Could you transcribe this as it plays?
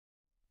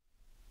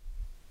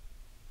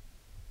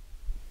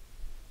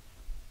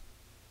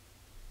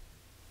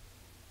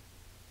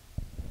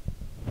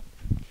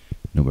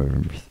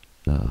November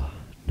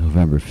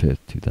November 5th,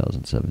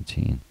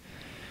 2017.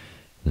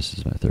 This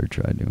is my third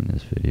try doing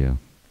this video.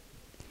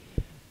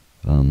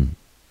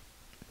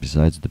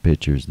 Besides what the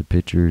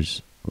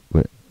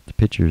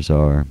pictures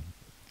are,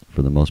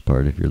 for the most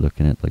part, if you're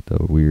looking at like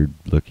the weird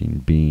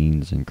looking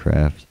beans and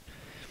craft,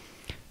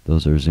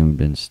 those are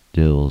zoomed in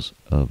stills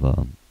of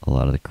a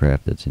lot of the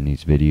craft that's in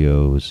these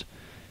videos.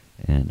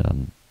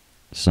 And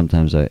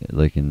sometimes I,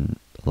 like in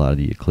a lot of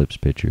the eclipse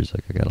pictures,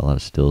 like I got a lot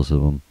of stills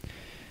of them.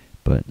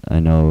 But I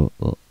know,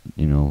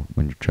 you know,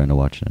 when you're trying to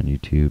watch it on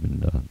YouTube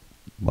and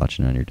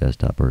watching it on your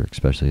desktop, or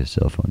especially a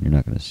cell phone, you're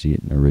not going to see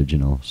it in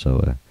original.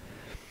 So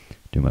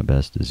do my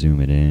best to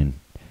zoom it in.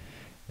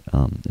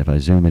 If I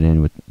zoom it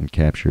in and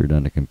capture it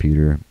on the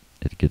computer,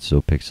 it gets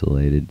so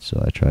pixelated.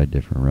 So I tried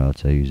different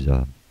routes. I use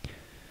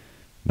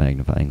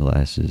magnifying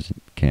glasses,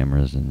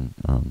 cameras, and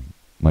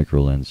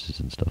micro lenses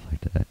and stuff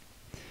like that.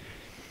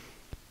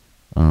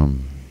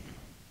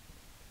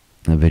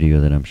 The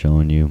video that I'm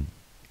showing you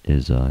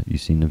is,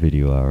 you've seen the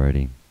video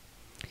already.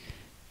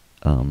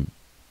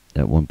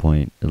 At one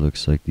point, it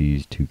looks like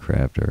these two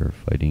craft are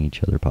fighting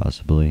each other,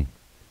 possibly.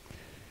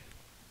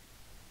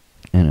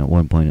 And at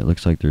one point, it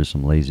looks like there's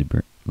some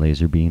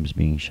laser beams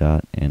being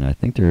shot, and I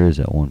think there is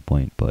at one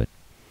point, but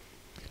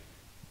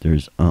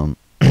there's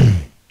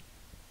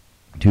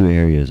two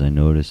areas I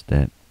noticed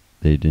that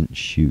they didn't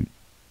shoot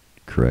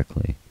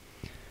correctly.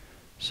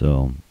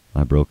 So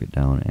I broke it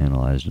down,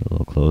 analyzed it a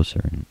little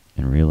closer,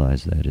 and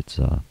realized that it's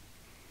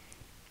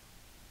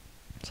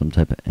some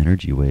type of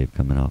energy wave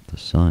coming off the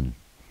sun.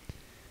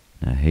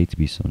 And I hate to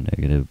be so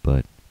negative, but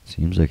it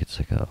seems like it's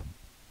like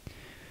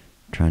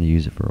trying to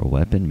use it for a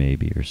weapon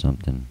maybe, or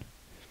something.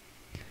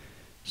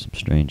 Some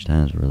strange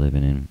times we're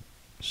living in.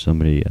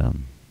 Somebody I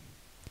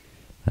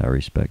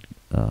respect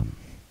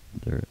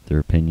their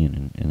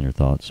opinion and their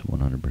thoughts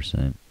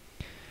 100%.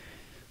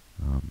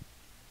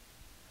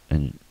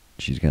 And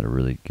she's got a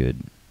really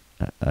good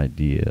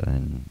idea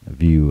and a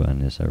view on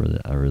this. I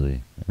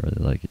really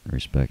like it and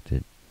respect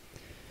it.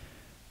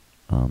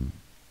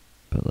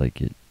 But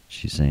like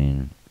she's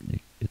saying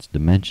it's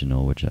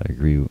dimensional, which I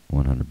agree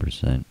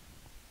 100%.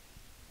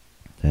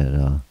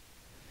 That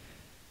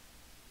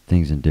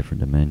things in different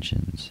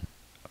dimensions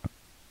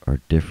are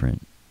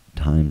different.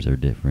 Times are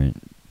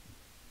different.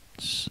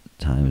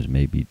 Times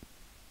may be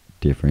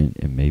different.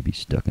 It may be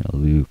stuck in a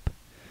loop.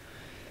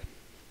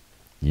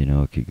 You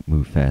know, it could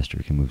move faster,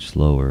 it can move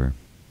slower,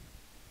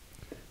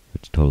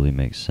 which totally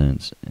makes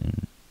sense.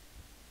 And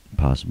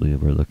possibly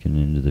we're looking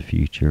into the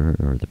future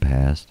or the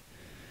past.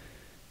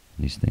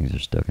 These things are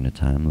stuck in a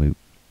time loop,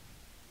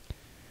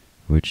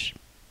 which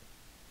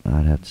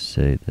I'd have to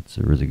say that's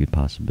a really good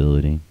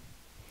possibility.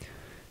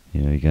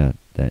 You know, you got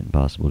that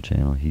Impossible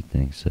channel. He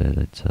thinks that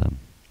it's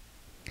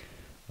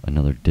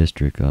another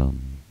district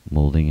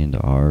molding into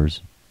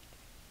ours.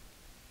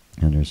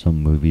 And there's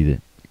some movie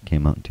that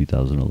came out in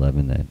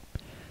 2011 that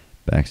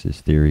backs this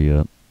theory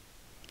up.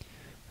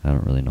 I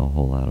don't really know a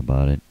whole lot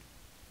about it,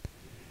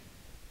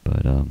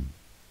 but in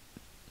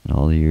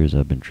all the years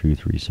I've been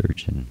truth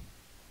researching,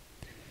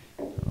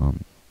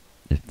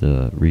 if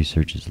the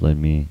research has led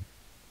me,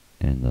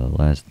 and the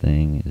last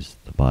thing is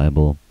the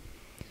Bible,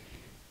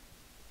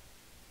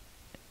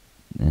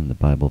 and the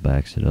Bible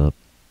backs it up,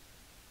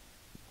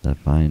 I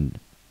find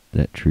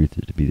that truth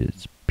to be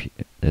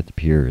at the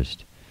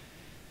purest.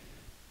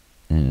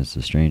 And it's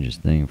the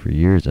strangest thing. For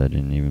years I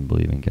didn't even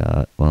believe in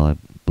God. Well, I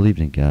believed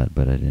in God,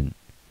 but I didn't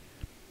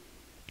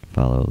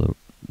follow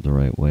the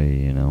right way,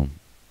 you know.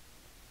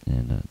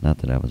 And not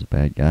that I was a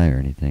bad guy or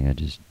anything, I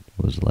just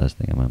was the last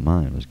thing on my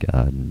mind was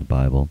God and the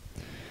Bible.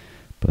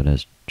 But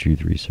as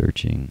truth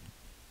researching,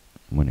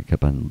 when it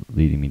kept on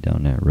leading me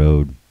down that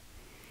road,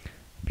 I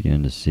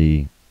began to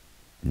see,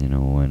 you know,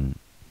 when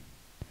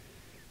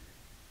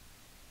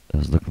I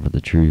was looking for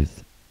the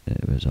truth,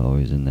 it was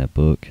always in that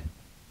book.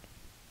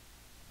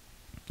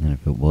 And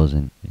if it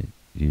wasn't, it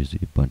usually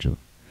a bunch of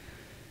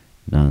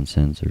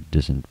nonsense or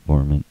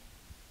disinformant.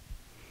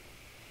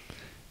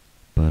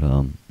 But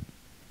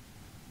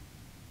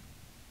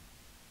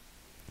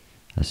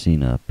I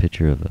seen a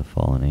picture of a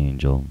fallen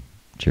angel,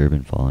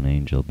 cherubim fallen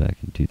angel, back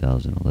in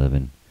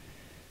 2011,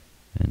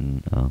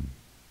 and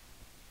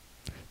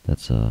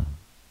that's the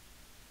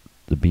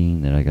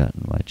being that I got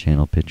in my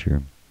channel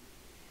picture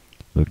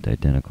looked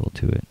identical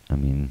to it. I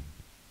mean,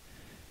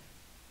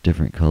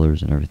 different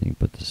colors and everything,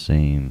 but the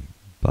same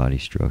body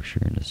structure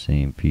and the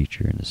same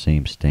feature and the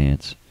same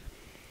stance.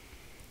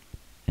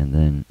 And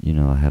then, you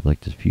know, I have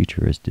like this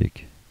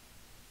futuristic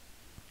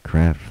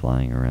craft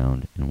flying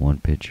around in one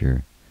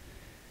picture,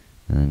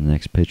 and then the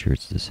next picture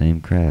it's the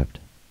same craft,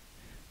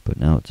 but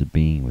now it's a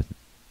being with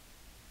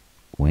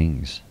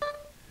wings.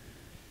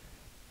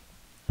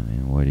 I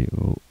mean, what do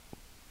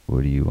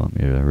you want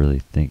me to really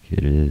think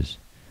it is?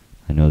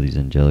 I know these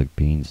angelic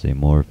beings, they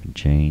morph and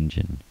change,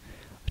 and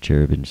a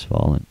cherubim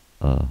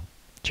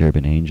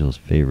angel's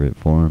favorite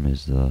form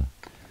is the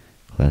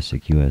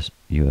classic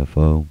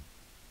UFO.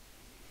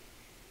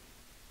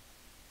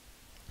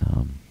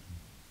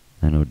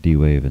 I know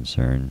D-Wave and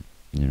CERN,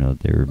 you know,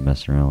 they were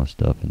messing around with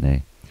stuff, and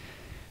they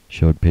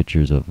showed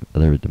pictures of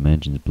other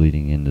dimensions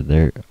bleeding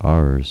into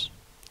ours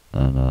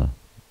on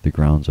the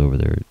grounds over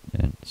there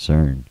at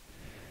CERN.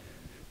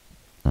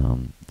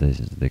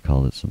 They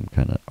called it some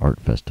kind of art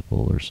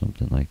festival or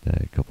something like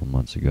that a couple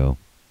months ago.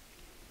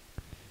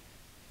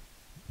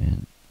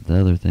 And the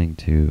other thing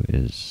too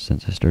is,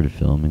 since I started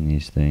filming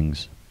these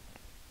things,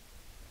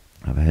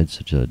 I've had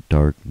such a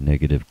dark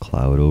negative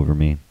cloud over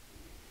me,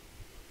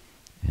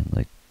 and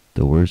like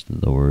the worst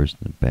of the worst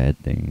and bad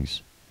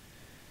things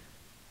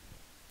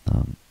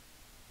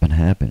been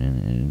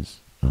happening. And it's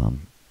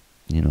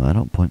I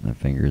don't point my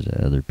fingers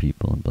at other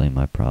people and blame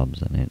my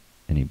problems on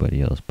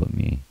anybody else but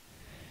me,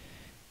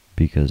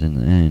 because in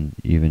the end,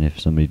 even if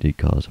somebody did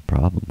cause a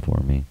problem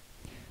for me,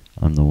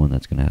 I'm the one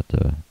that's gonna have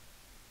to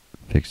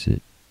fix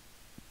it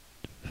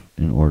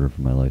in order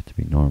for my life to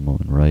be normal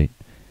and right.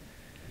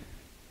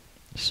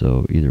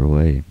 So either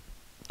way,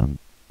 I'm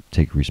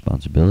take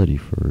responsibility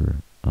for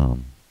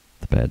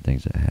the bad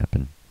things that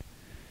happen.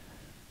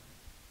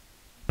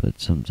 But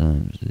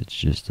sometimes it's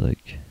just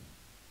like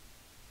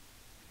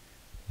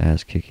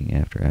ass kicking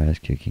after ass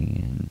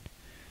kicking, and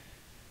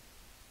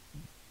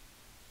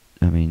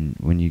I mean,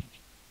 when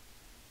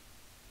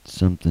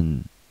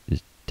something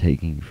is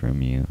taking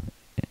from you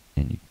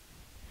and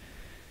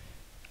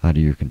out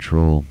of your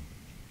control,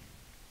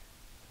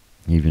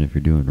 even if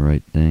you're doing the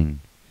right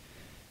thing,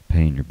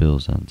 paying your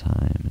bills on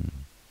time and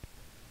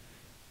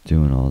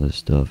doing all this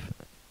stuff,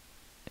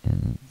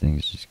 and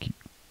things just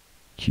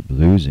keep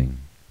losing,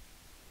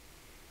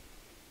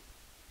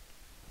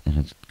 and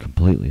it's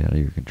completely out of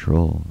your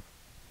control.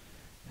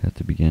 You have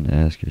to begin to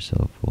ask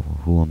yourself, well,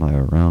 who am I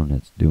around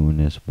that's doing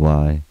this?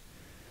 Why?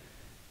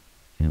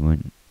 And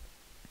when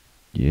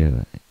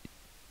you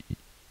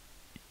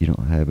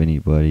don't have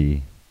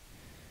anybody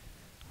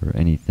or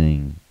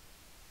anything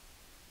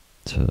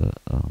to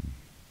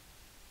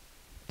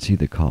see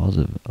the cause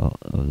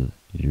of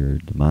your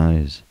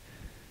demise,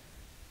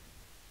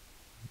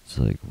 it's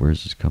like,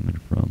 where's this coming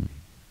from?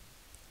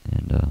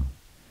 And I'm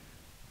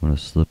going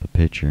to slip a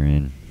picture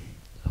in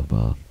of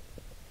a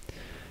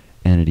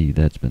entity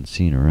that's been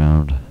seen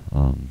around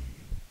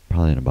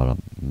probably in about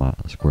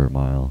a square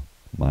mile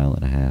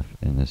and a half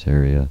in this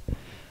area.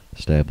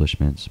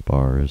 Establishments,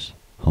 bars,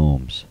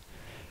 homes.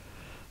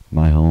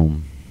 My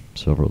home,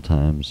 several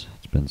times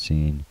it's been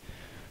seen,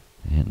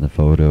 and the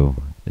photo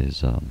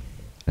is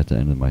at the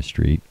end of my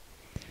street.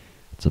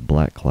 It's a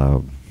black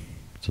cloud.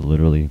 It's a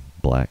literally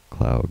black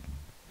cloud.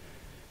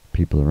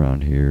 People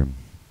around here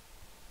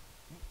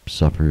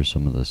suffer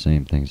some of the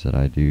same things that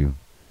I do,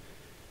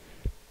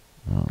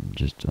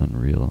 just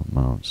unreal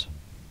amounts.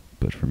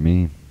 But for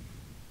me,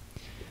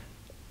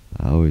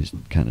 I always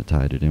kind of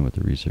tied it in with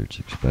the research,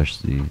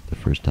 especially the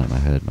first time I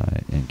had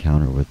my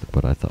encounter with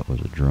what I thought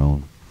was a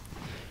drone.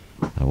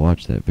 I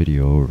watched that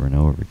video over and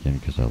over again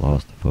because I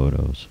lost the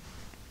photos.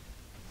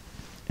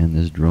 And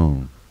this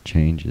drone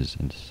changes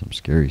into some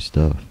scary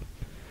stuff.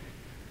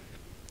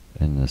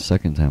 And the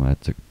second time I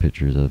took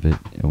pictures of it,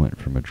 it went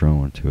from a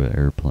drone to an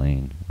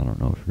airplane. I don't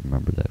know if you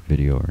remember that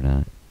video or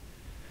not.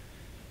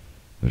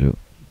 But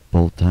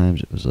both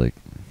times it was like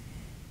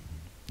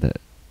that.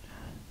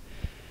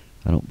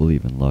 I don't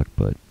believe in luck,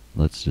 but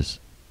let's just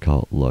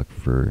call it luck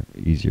for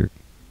easier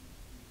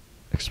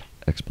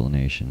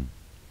explanation.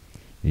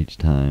 Each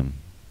time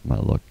my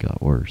luck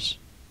got worse.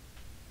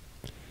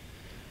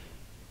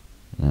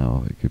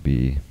 Now it could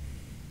be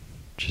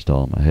just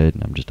all in my head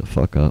and I'm just a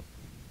fuck up,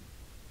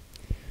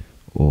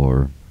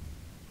 or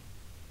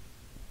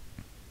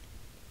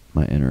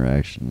my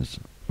interactions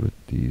with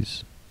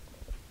these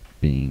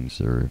beings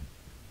are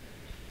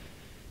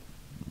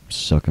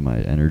sucking my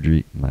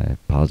energy, my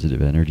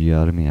positive energy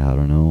out of me. I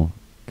don't know.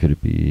 Could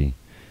it be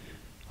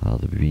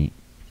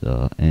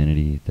the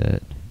entity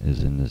that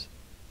is in this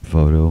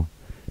photo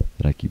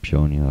that I keep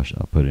showing you?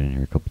 I'll put it in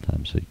here a couple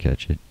times so you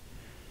catch it.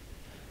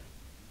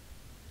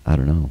 I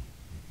don't know.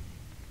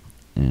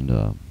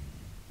 And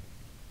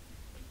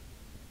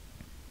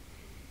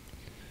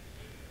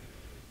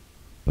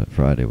but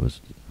Friday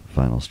was the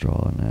final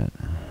straw on that.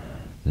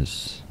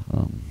 This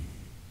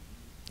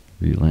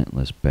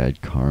relentless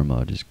bad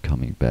karma just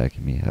coming back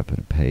at me, having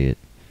to pay it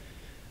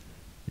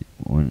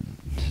when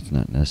it's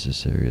not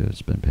necessary.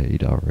 It's been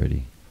paid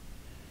already.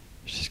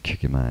 It's just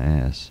kicking my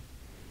ass.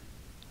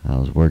 I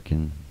was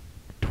working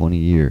 20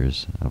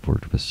 years. I've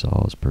worked with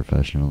saws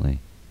professionally,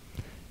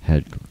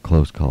 had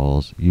close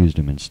calls, used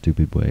them in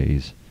stupid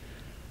ways,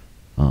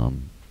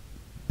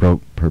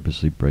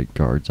 purposely break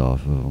guards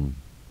off of them,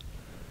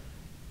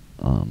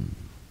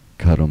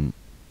 cut them,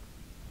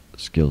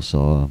 skill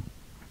saw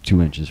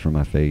 2 inches from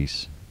my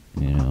face,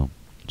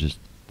 just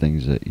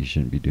things that you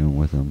shouldn't be doing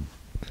with them.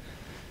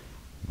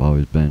 I've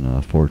always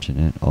been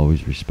fortunate,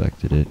 always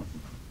respected it.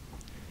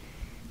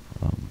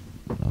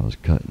 I was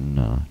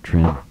cutting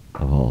trim,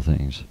 of all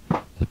things.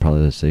 It's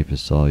probably the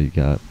safest saw you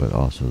got, but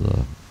also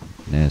the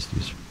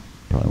nastiest,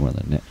 probably one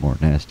of the more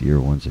nastier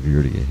ones if you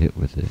were to get hit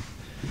with it.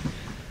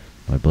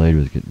 My blade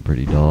was getting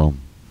pretty dull,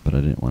 but I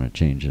didn't want to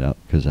change it out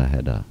because I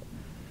had to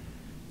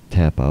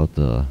tap out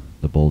the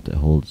bolt that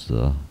holds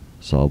the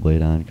saw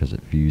blade on because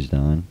it fused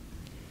on.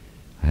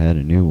 I had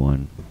a new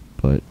one,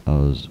 but I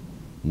was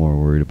more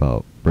worried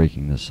about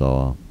breaking the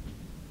saw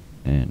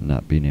and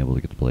not being able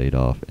to get the blade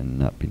off and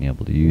not being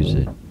able to use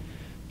it.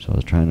 So I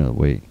was trying to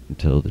wait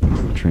until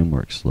the trim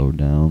work slowed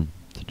down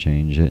to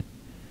change it.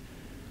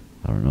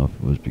 I don't know if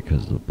it was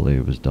because the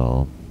blade was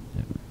dull,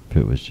 if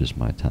it was just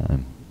my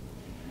time.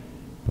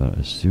 But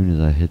as soon as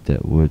I hit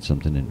that wood,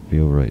 something didn't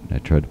feel right, and I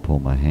tried to pull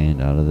my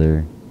hand out of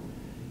there.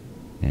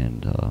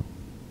 And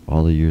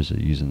all the years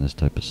of using this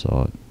type of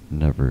saw, it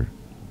never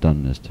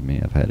done this to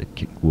me. I've had it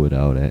kick wood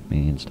out at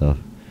me and stuff,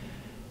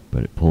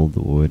 but it pulled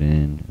the wood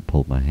in, it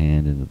pulled my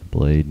hand into the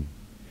blade.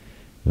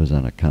 It was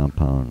on a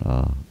compound,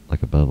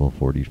 like a bevel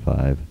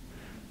 45,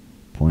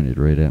 pointed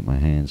right at my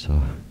hand,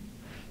 so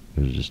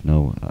there was just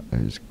no,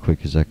 as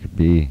quick as I could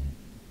be,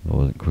 I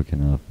wasn't quick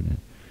enough, and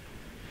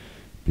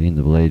being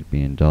the blade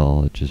being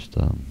dull, it just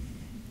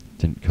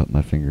didn't cut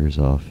my fingers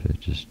off.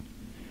 It just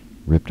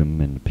ripped them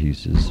into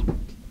pieces.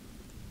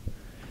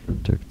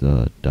 Took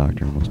the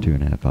doctor almost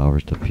 2.5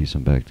 hours to piece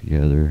them back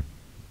together,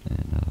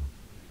 and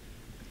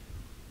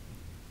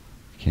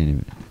can't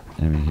even.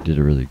 I mean, he did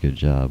a really good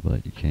job,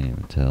 but you can't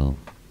even tell.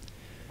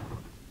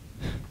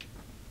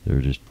 They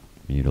were just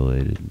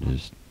mutilated,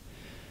 just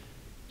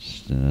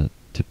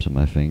tips of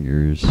my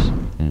fingers,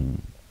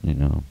 and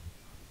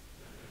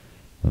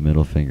my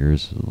middle finger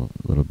is a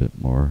little bit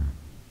more.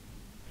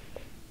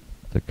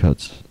 The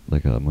cut's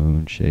like a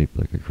moon shaped,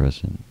 like a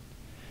crescent,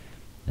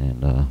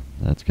 and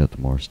that's got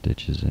the more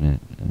stitches in it,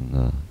 and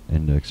the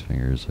index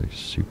finger is like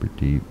super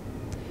deep.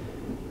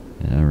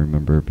 And I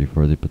remember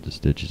before they put the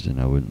stitches in,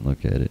 I wouldn't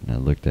look at it, and I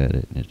looked at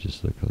it, and it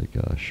just looked like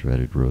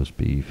shredded roast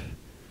beef.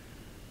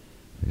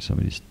 Like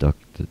somebody stuck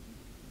it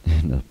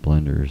in a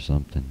blender or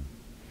something.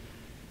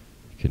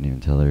 You couldn't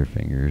even tell their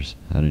fingers.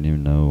 I didn't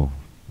even know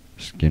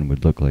skin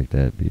would look like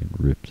that being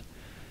ripped.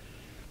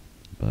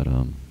 But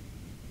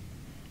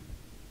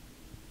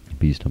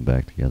pieced them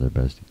back together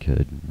best he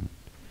could. And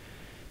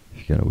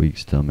if you got a weak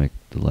stomach,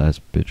 the last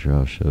picture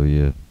I'll show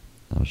you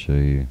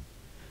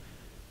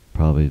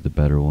probably the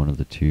better one of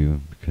the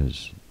two,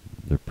 because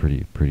they're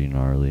pretty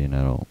gnarly, and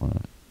I don't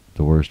want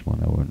the worst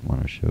one I wouldn't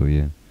want to show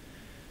you.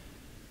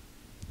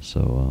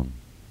 So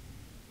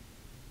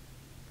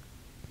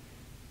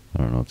I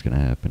don't know what's gonna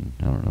happen.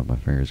 I don't know if my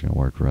finger's gonna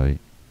work right.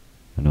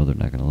 I know they're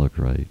not gonna look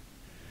right.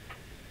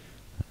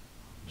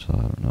 So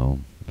I don't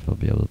know if I'll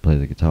be able to play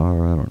the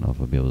guitar. I don't know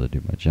if I'll be able to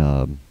do my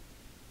job.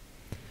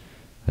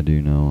 I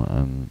do know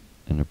I'm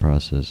in the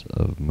process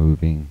of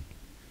moving,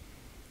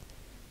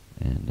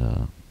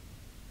 and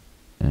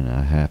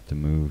I have to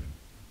move.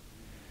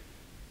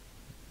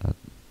 I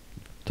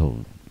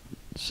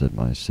said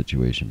my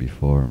situation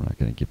before. I'm not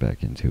gonna get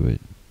back into it,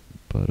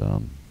 but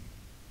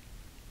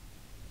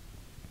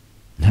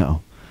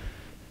no,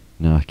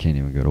 I can't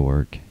even go to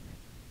work,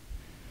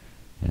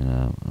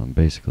 and I'm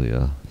basically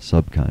a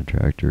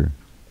subcontractor.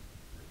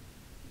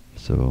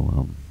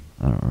 So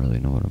I don't really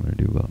know what I'm gonna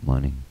do about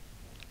money.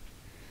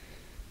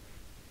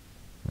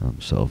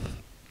 I'm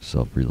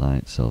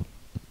self-reliant,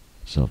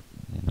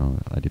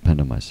 I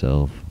depend on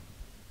myself.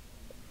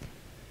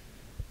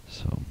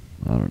 So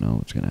I don't know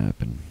what's gonna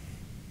happen,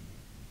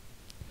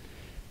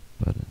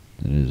 but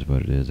it is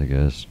what it is, I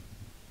guess.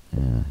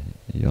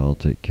 Y'all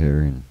take care,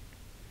 and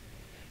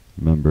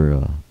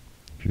remember,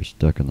 if you're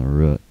stuck in the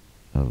rut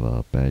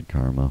of bad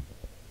karma,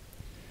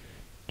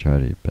 try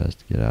to your best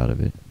to get out of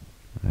it.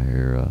 I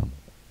hear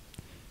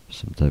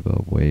some type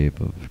of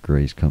wave of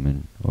grace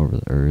coming over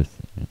the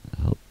earth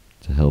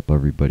to help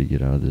everybody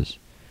get out of this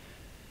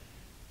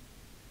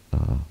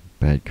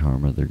bad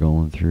karma they're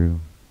going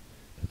through,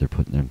 that they're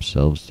putting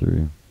themselves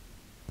through.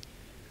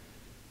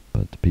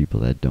 But the people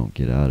that don't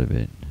get out of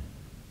it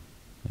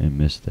and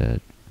miss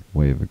that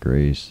wave of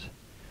grace,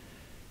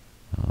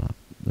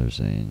 they're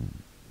saying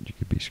you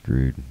could be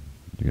screwed.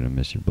 You're gonna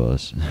miss your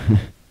bus,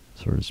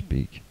 so to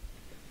speak.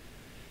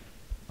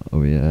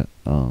 Oh yeah.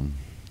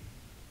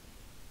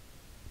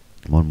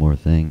 One more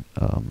thing.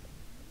 Damn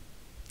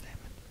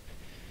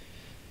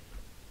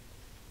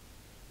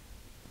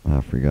it.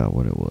 I forgot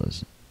what it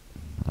was.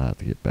 I'll have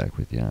to get back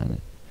with you on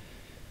it.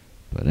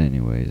 But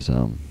anyways,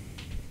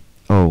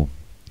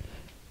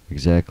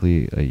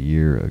 exactly a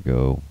year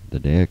ago, the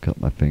day I cut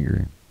my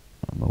finger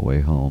on my way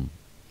home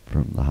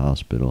from the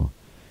hospital,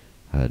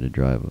 I had to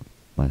drive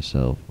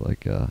myself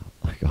like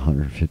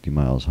 150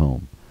 miles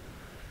home.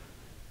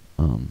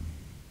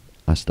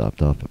 I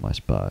stopped off at my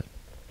spot.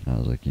 I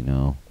was like,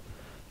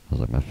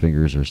 my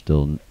fingers are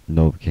still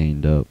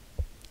Novocained up,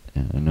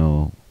 and I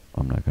know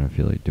I'm not gonna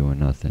feel like doing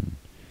nothing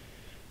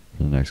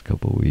for the next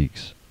couple of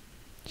weeks.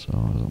 So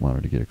I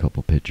wanted to get a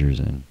couple pictures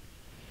in.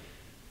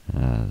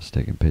 I was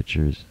taking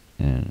pictures,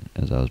 and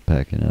as I was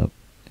packing up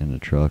in the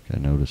truck, I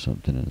noticed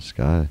something in the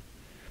sky.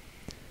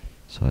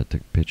 So I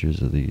took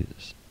pictures of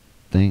this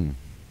thing,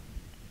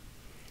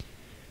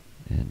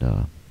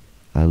 and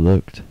I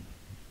looked.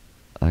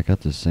 I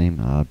got the same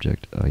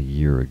object a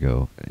year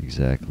ago,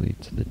 exactly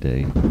to the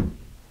day.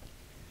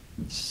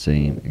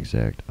 Same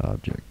exact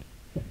object,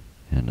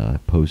 and I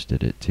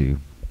posted it too.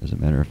 As a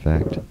matter of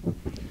fact,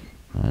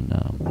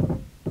 on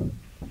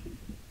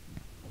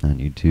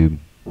YouTube.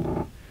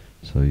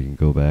 So you can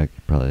go back,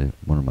 probably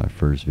one of my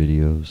first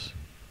videos,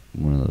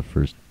 one of the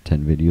first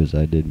 10 videos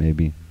I did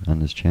maybe on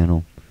this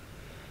channel.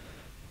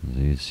 So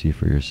you see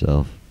for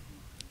yourself.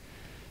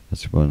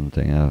 That's one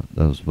thing, that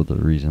was the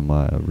reason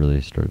why I really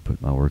started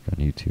putting my work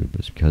on YouTube,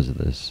 is because of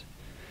this.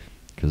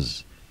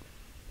 Because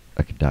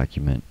I could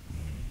document.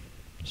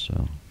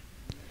 So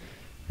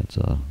it's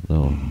a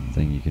little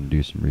thing, you can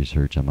do some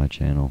research on my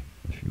channel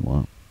if you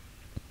want.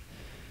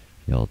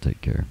 Y'all take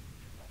care.